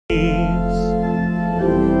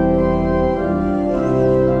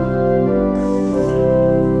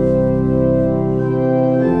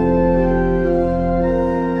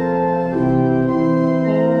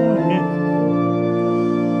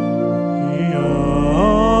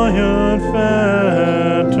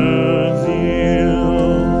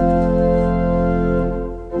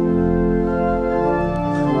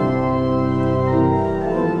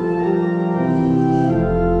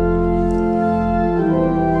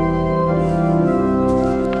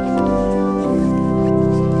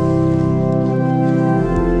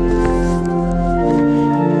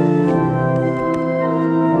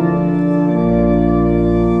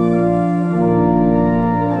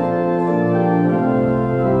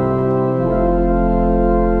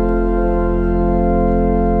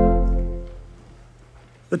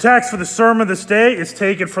The text for the sermon this day is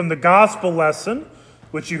taken from the gospel lesson,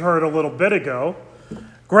 which you heard a little bit ago.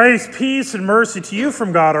 Grace, peace, and mercy to you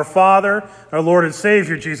from God our Father, our Lord and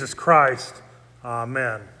Savior, Jesus Christ.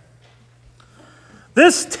 Amen.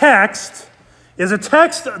 This text is a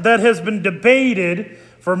text that has been debated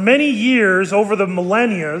for many years over the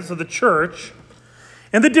millennia of the church,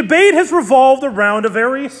 and the debate has revolved around a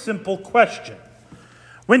very simple question.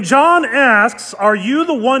 When John asks, "Are you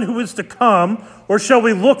the one who is to come, or shall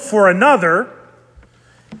we look for another?"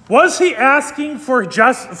 was he asking for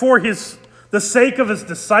the sake of his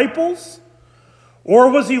disciples, or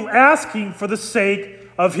was he asking for the sake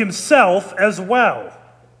of himself as well?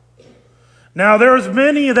 Now, there's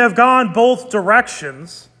many that have gone both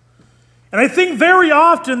directions, and I think very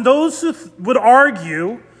often those who would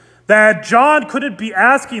argue that John couldn't be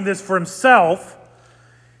asking this for himself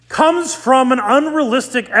comes from an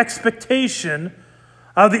unrealistic expectation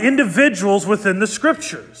of the individuals within the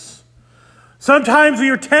Scriptures. Sometimes we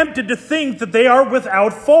are tempted to think that they are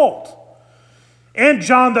without fault. And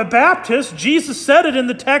John the Baptist, Jesus said it in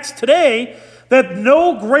the text today, that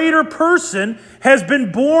no greater person has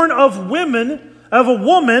been born of a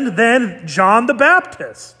woman than John the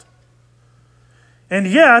Baptist. And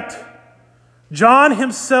yet, John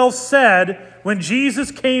himself said, when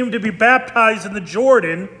Jesus came to be baptized in the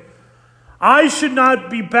Jordan, I should not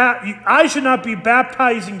be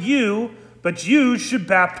baptizing you, but you should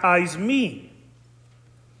baptize me.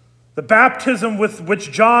 The baptism with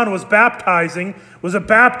which John was baptizing was a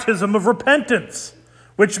baptism of repentance,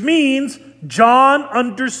 which means John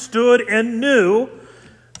understood and knew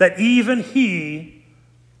that even he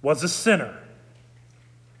was a sinner.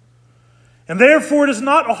 And therefore it is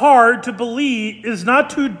not hard to believe, it is not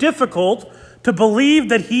too difficult to believe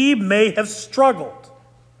that he may have struggled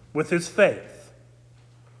with his faith.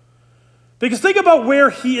 Because think about where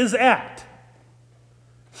he is at.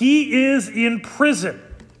 He is in prison.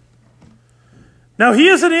 Now, he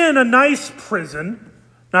isn't in a nice prison,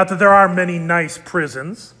 not that there are many nice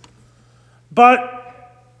prisons,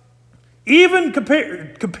 but even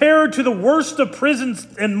compared to the worst of prisons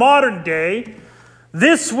in modern day,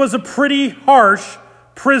 this was a pretty harsh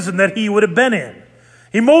prison that he would have been in.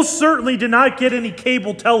 He most certainly did not get any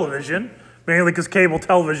cable television, mainly because cable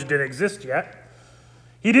television didn't exist yet.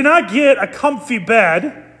 He did not get a comfy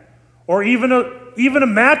bed or even a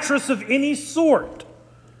mattress of any sort.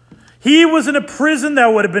 He was in a prison that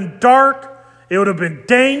would have been dark, it would have been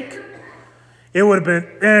dank,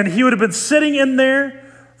 and he would have been sitting in there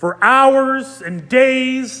for hours and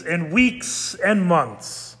days and weeks and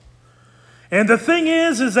months. And the thing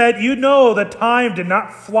is that you know that time did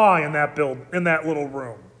not fly in that little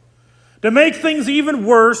room. To make things even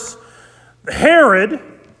worse, Herod,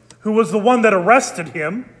 who was the one that arrested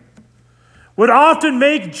him, would often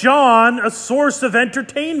make John a source of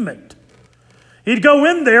entertainment. He'd go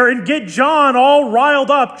in there and get John all riled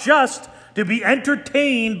up just to be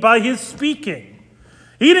entertained by his speaking.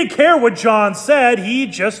 He didn't care what John said, he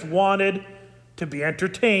just wanted to be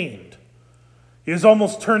entertained. He was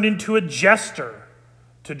almost turned into a jester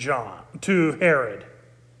to Herod.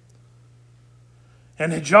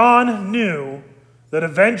 And John knew that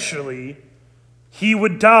eventually he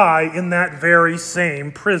would die in that very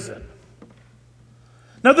same prison.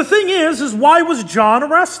 Now the thing is why was John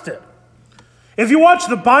arrested? If you watch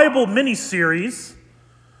the Bible miniseries,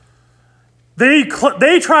 they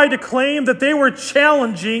tried to claim that they were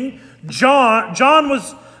challenging John.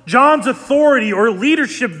 John's authority or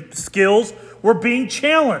leadership skills were being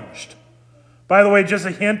challenged. By the way, just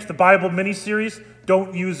a hint, the Bible miniseries,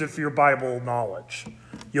 don't use it for your Bible knowledge.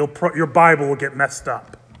 Your Bible will get messed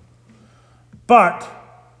up. But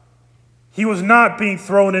he was not being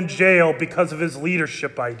thrown in jail because of his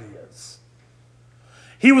leadership ideas.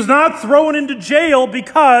 He was not thrown into jail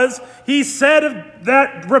because he said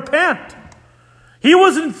that repent. He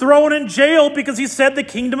wasn't thrown in jail because he said the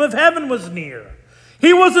kingdom of heaven was near.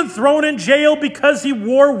 He wasn't thrown in jail because he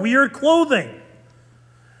wore weird clothing.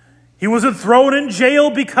 He wasn't thrown in jail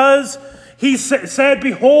because he said,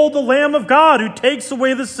 "Behold the Lamb of God who takes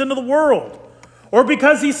away the sin of the world," or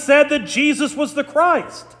because he said that Jesus was the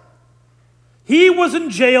Christ. He was in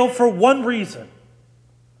jail for one reason: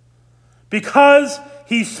 because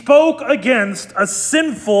he spoke against a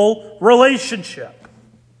sinful relationship.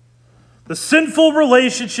 The sinful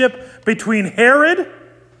relationship between Herod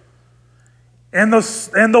and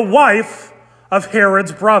the wife of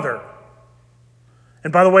Herod's brother.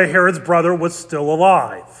 And by the way, Herod's brother was still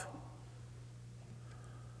alive.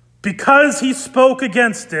 Because he spoke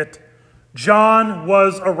against it, John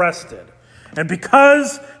was arrested. And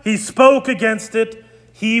because he spoke against it,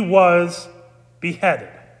 he was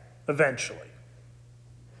beheaded eventually.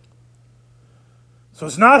 So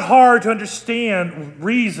it's not hard to understand,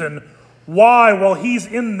 reason why, while he's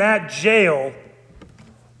in that jail,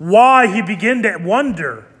 why he began to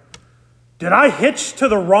wonder, did I hitch to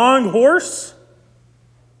the wrong horse?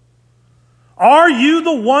 Are you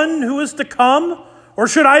the one who is to come, or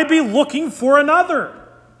should I be looking for another?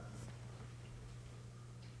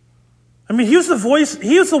 I mean, he was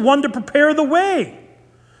the one to prepare the way.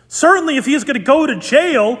 Certainly, if he was going to go to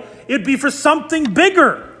jail, it'd be for something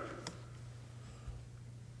bigger.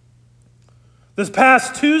 This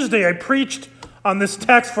past Tuesday, I preached on this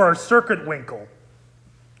text for our circuit winkle,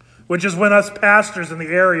 which is when us pastors in the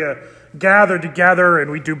area gather together and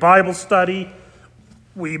we do Bible study.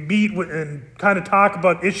 We meet and kind of talk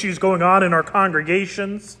about issues going on in our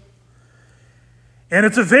congregations. And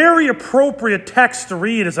it's a very appropriate text to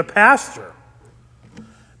read as a pastor.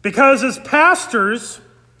 Because as pastors,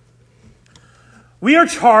 we are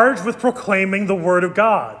charged with proclaiming the Word of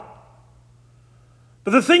God.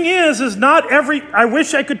 But the thing is I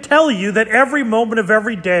wish I could tell you that every moment of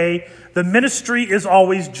every day, the ministry is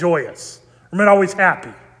always joyous. I'm not always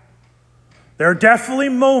happy. There are definitely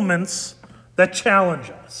moments that challenge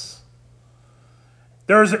us.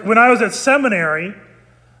 When I was at seminary,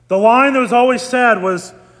 the line that was always said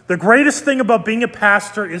was, the greatest thing about being a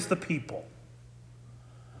pastor is the people.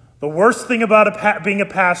 The worst thing about being a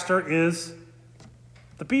pastor is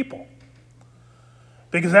the people.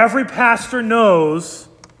 Because every pastor knows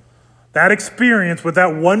that experience with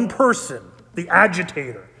that one person, the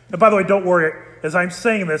agitator. And by the way, don't worry, as I'm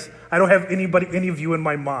saying this, I don't have any of you in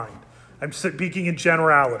my mind. I'm speaking in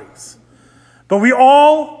generalities.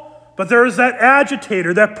 But there is that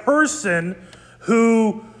agitator, that person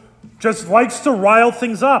who just likes to rile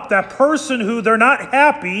things up, that person who they're not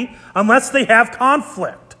happy unless they have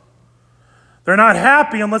conflict. They're not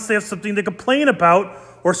happy unless they have something to complain about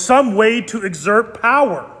or some way to exert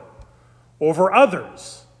power over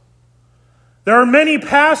others. There are many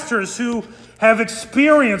pastors who have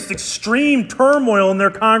experienced extreme turmoil in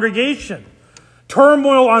their congregation.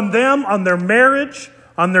 Turmoil on them, on their marriage,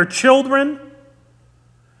 on their children.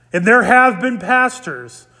 And there have been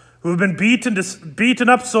pastors who have been beaten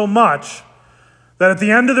up so much that at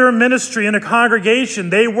the end of their ministry in a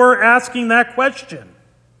congregation, they were asking that question: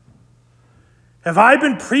 have I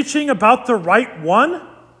been preaching about the right one?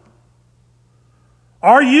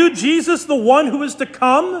 Are you, Jesus, the one who is to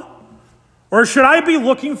come? Or should I be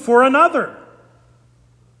looking for another?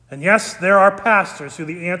 And yes, there are pastors who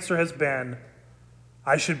the answer has been,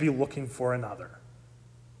 I should be looking for another.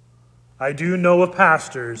 I do know of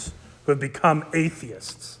pastors who have become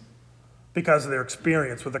atheists because of their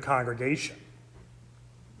experience with the congregation.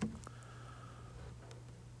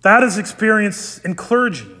 That is experience in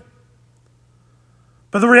clergy.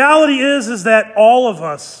 But the reality is that all of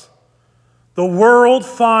us, the world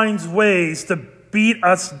finds ways to beat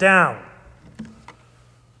us down.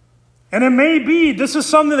 And it may be, this is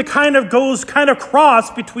something that goes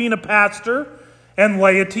cross between a pastor and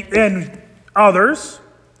laity and others.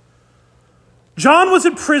 John was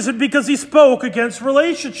in prison because he spoke against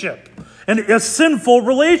relationship, and a sinful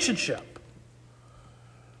relationship.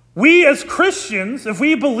 We as Christians, if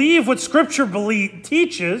we believe what Scripture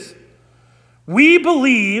teaches, we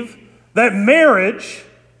believe that marriage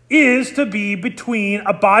is to be between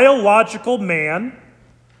a biological man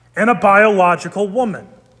and a biological woman.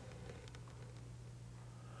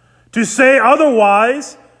 To say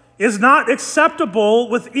otherwise is not acceptable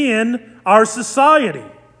within our society.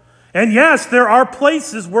 And yes, there are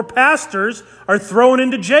places where pastors are thrown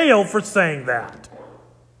into jail for saying that.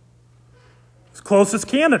 As close as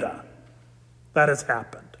Canada, that has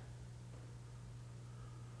happened.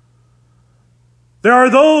 There are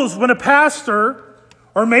those when a pastor,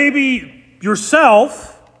 or maybe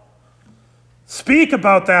yourself, speak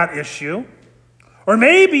about that issue, or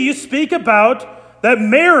maybe you speak about that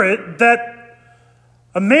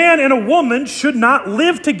a man and a woman should not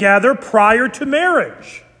live together prior to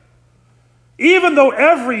marriage. Even though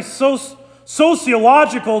every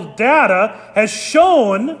sociological data has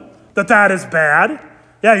shown that that is bad.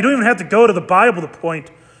 Yeah, you don't even have to go to the Bible to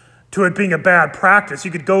point to it being a bad practice.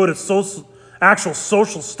 You could go to actual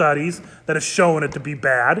social studies that have shown it to be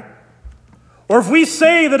bad. Or if we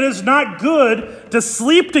say that it is not good to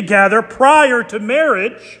sleep together prior to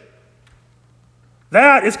marriage,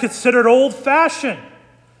 that is considered old-fashioned.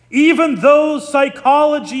 Even though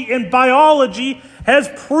psychology and biology has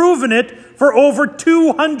proven it for over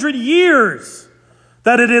 200 years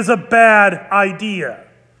that it is a bad idea.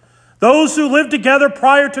 Those who live together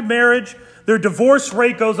prior to marriage, their divorce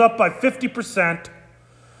rate goes up by 50%.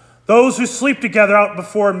 Those who sleep together out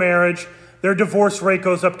before marriage, their divorce rate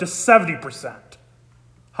goes up to 70%,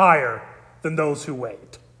 higher than those who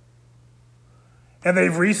wait. And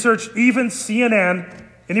they've researched even CNN.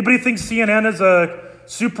 Anybody think CNN is a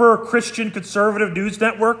super Christian conservative news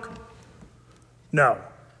network? No.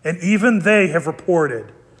 And even they have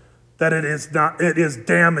reported that it is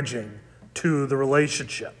damaging to the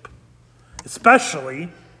relationship, especially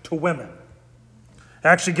to women. It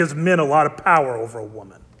actually gives men a lot of power over a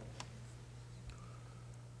woman.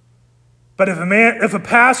 But if a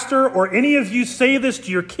pastor or any of you say this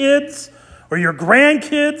to your kids or your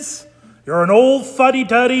grandkids, you're an old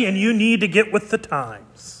fuddy-duddy and you need to get with the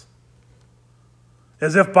times.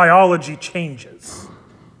 As if biology changes.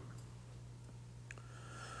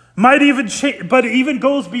 Might even change, but it even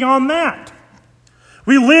goes beyond that.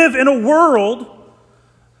 We live in a world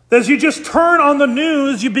that as you just turn on the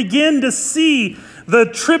news, you begin to see the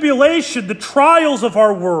tribulation, the trials of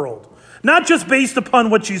our world. Not just based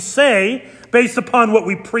upon what you say, based upon what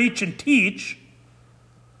we preach and teach,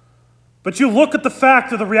 but you look at the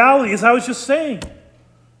fact of the reality, as I was just saying.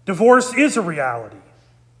 Divorce is a reality.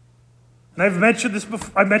 And I've mentioned this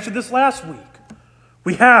before, I mentioned this last week.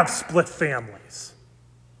 We have split families.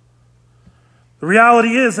 The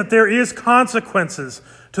reality is that there is consequences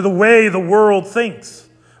to the way the world thinks.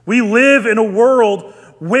 We live in a world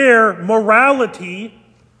where morality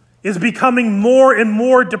is becoming more and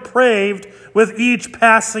more depraved with each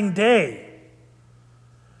passing day.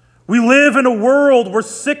 We live in a world where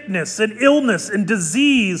sickness and illness and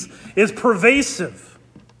disease is pervasive.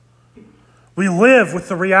 We live with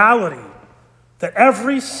the reality that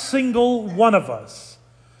every single one of us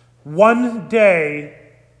one day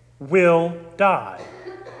will die.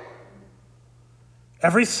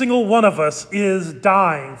 Every single one of us is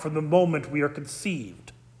dying from the moment we are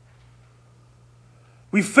conceived.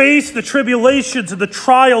 We face the tribulations and the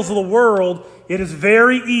trials of the world. It is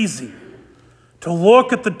very easy to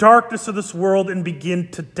look at the darkness of this world and begin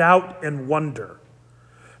to doubt and wonder.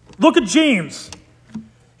 Look at James.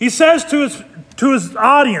 He says to his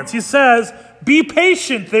audience, he says, "Be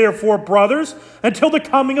patient, therefore, brothers, until the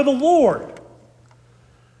coming of the Lord."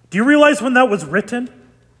 Do you realize when that was written?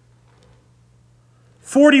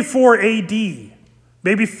 44 AD,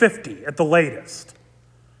 maybe 50 at the latest.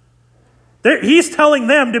 He's telling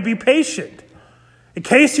them to be patient. In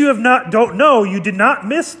case you don't know, you did not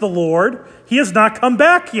miss the Lord. He has not come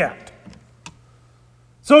back yet.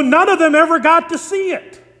 So none of them ever got to see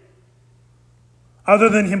it, other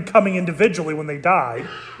than him coming individually when they died.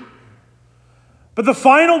 But the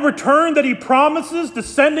final return that he promises,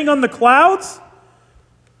 descending on the clouds,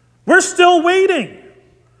 we're still waiting.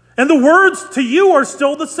 And the words to you are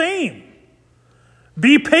still the same.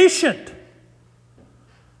 Be patient.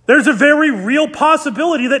 There's a very real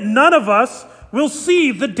possibility that none of us will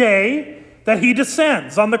see the day that he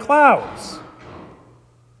descends on the clouds.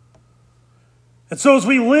 And so as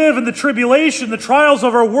we live in the tribulation, the trials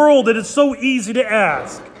of our world, it is so easy to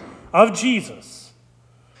ask of Jesus,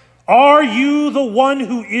 "Are you the one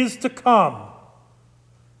who is to come,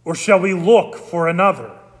 or shall we look for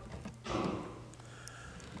another?"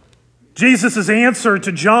 Jesus' answer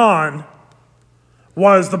to John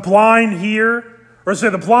was the blind hear,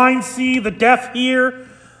 the blind see, the deaf hear,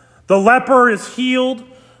 the leper is healed,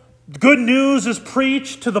 good news is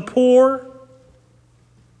preached to the poor.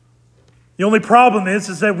 The only problem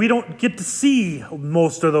is that we don't get to see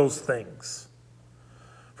most of those things.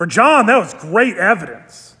 For John, that was great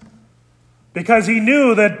evidence, because he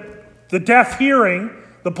knew that the deaf hearing,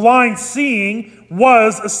 the blind seeing,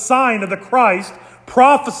 was a sign of the Christ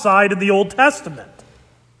prophesied in the Old Testament.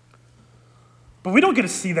 But we don't get to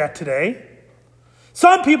see that today.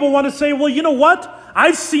 Some people want to say, well, you know what?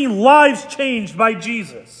 I've seen lives changed by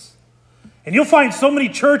Jesus. And you'll find so many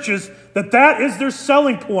churches that is their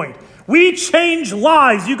selling point. We change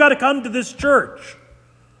lives. You got to come to this church.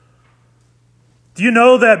 Do you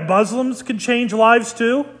know that Muslims can change lives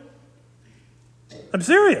too? I'm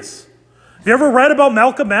serious. Have you ever read about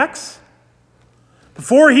Malcolm X?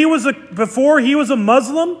 Before he was a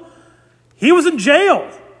Muslim, he was in jail.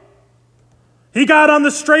 He got on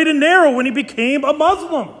the straight and narrow when he became a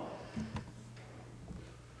Muslim.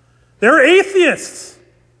 They're atheists.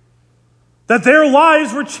 That their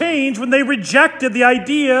lives were changed when they rejected the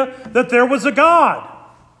idea that there was a God.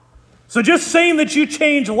 So just saying that you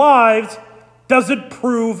change lives doesn't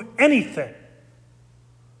prove anything.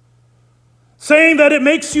 Saying that it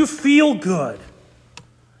makes you feel good.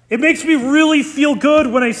 It makes me really feel good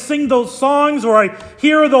when I sing those songs or I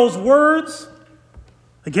hear those words.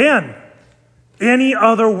 Again, any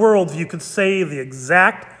other worldview could say the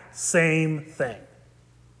exact same thing.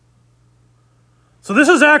 So this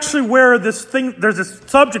is actually where there's this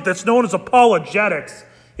subject that's known as apologetics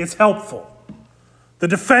is helpful. The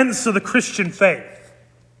defense of the Christian faith.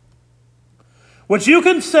 What you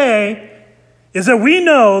can say is that we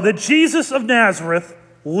know that Jesus of Nazareth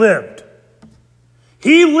lived.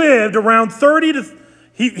 He lived around 30 to,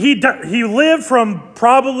 he lived from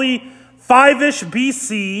probably 5-ish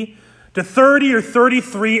BC to 30 or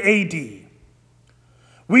 33 AD.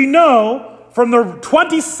 We know from the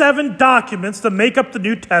 27 documents that make up the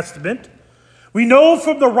New Testament, we know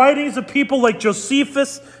from the writings of people like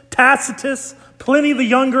Josephus, Tacitus, Pliny the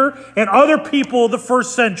Younger, and other people of the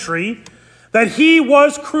first century, that he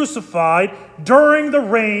was crucified during the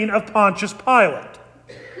reign of Pontius Pilate.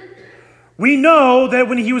 We know that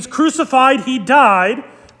when he was crucified, he died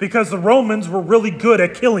because the Romans were really good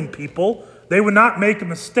at killing people. They would not make a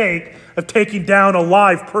mistake of taking down a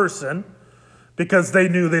live person because they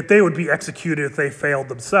knew that they would be executed if they failed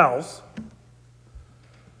themselves.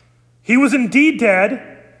 He was indeed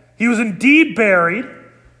dead. He was indeed buried.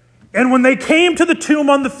 And when they came to the tomb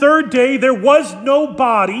on the third day, there was no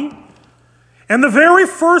body. And the very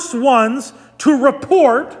first ones to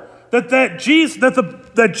report that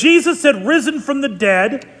Jesus had risen from the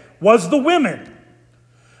dead was the women.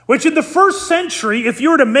 Which in the first century, if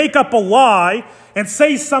you were to make up a lie and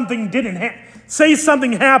say something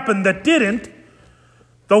happened that didn't,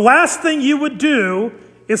 the last thing you would do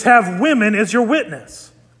is have women as your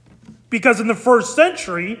witness. Because in the first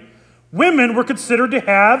century, women were considered to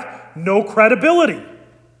have no credibility.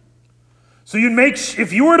 So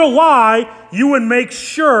if you were to lie, you would make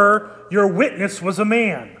sure your witness was a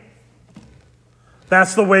man.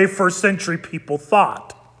 That's the way first century people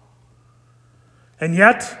thought. And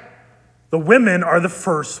yet, the women are the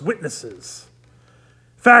first witnesses.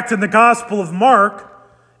 In fact, in the Gospel of Mark,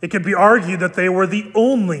 it could be argued that they were the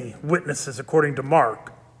only witnesses according to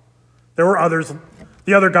Mark. There were others.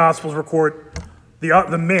 The other Gospels record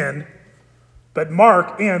the men, but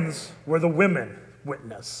Mark ends where the women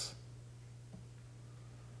witness.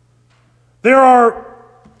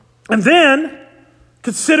 And then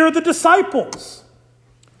consider the disciples.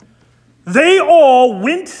 They all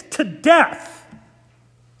went to death.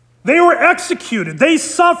 They were executed. They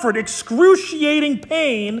suffered excruciating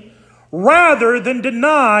pain rather than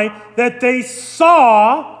deny that they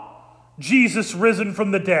saw Jesus risen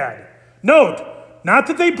from the dead. Note, not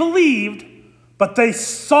that they believed, but they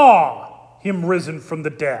saw him risen from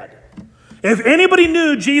the dead. If anybody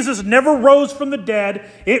knew Jesus never rose from the dead,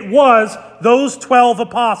 it was those 12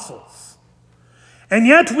 apostles. And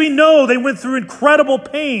yet we know they went through incredible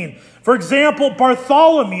pain. For example,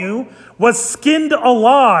 Bartholomew was skinned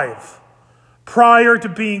alive prior to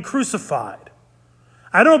being crucified.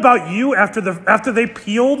 I don't know about you, after they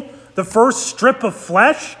peeled the first strip of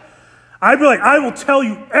flesh, I'd be like, I will tell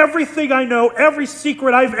you everything I know, every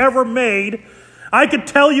secret I've ever made. I could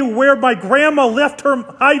tell you where my grandma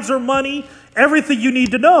hides her money, everything you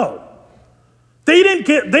need to know.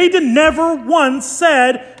 They never once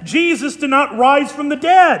said Jesus did not rise from the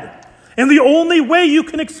dead. And the only way you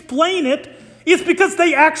can explain it is because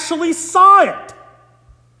they actually saw it.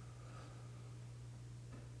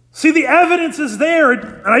 See, the evidence is there,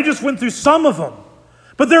 and I just went through some of them.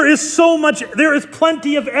 But there is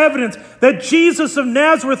plenty of evidence that Jesus of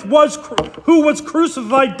Nazareth who was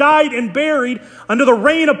crucified, died, and buried under the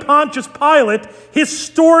reign of Pontius Pilate,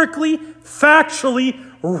 historically, factually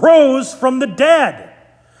rose from the dead.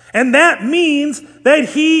 And that means that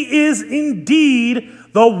he is indeed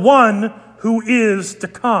the one who is to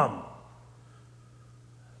come.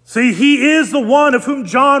 See, he is the one of whom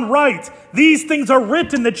John writes, "These things are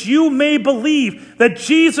written that you may believe that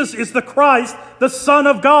Jesus is the Christ, the Son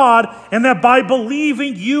of God, and that by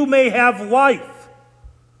believing you may have life."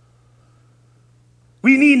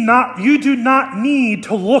 You do not need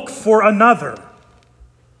to look for another.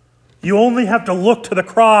 You only have to look to the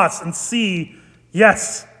cross and see,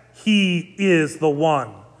 yes, he is the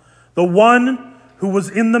one who was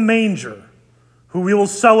in the manger, who we will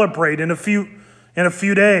celebrate in a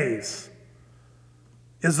few days,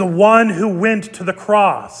 is the one who went to the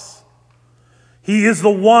cross. He is the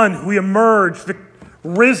one who emerged,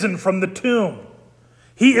 risen from the tomb.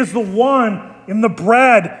 He is the one in the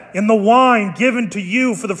bread, in the wine given to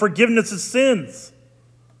you for the forgiveness of sins.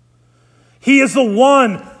 He is the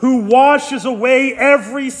one who washes away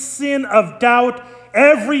every sin of doubt,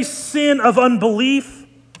 every sin of unbelief,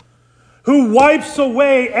 who wipes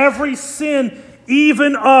away every sin,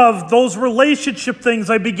 even of those relationship things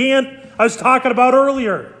I was talking about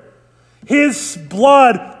earlier. His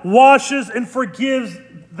blood washes and forgives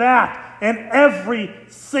that and every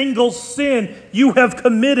single sin you have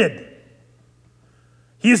committed.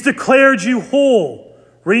 He has declared you whole,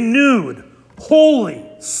 renewed, holy,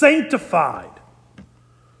 sanctified.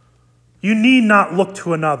 You need not look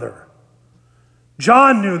to another.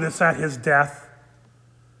 John knew this at his death,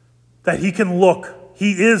 that he can look.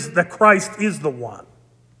 That Christ is the one.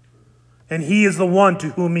 And he is the one to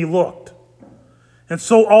whom he looked. And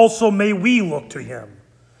so also may we look to him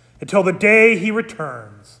until the day he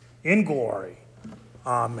returns in glory.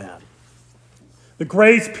 Amen. The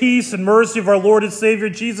grace, peace, and mercy of our Lord and Savior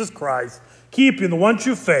Jesus Christ keep you in the one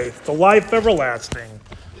true faith, the life everlasting.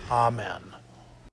 Amen.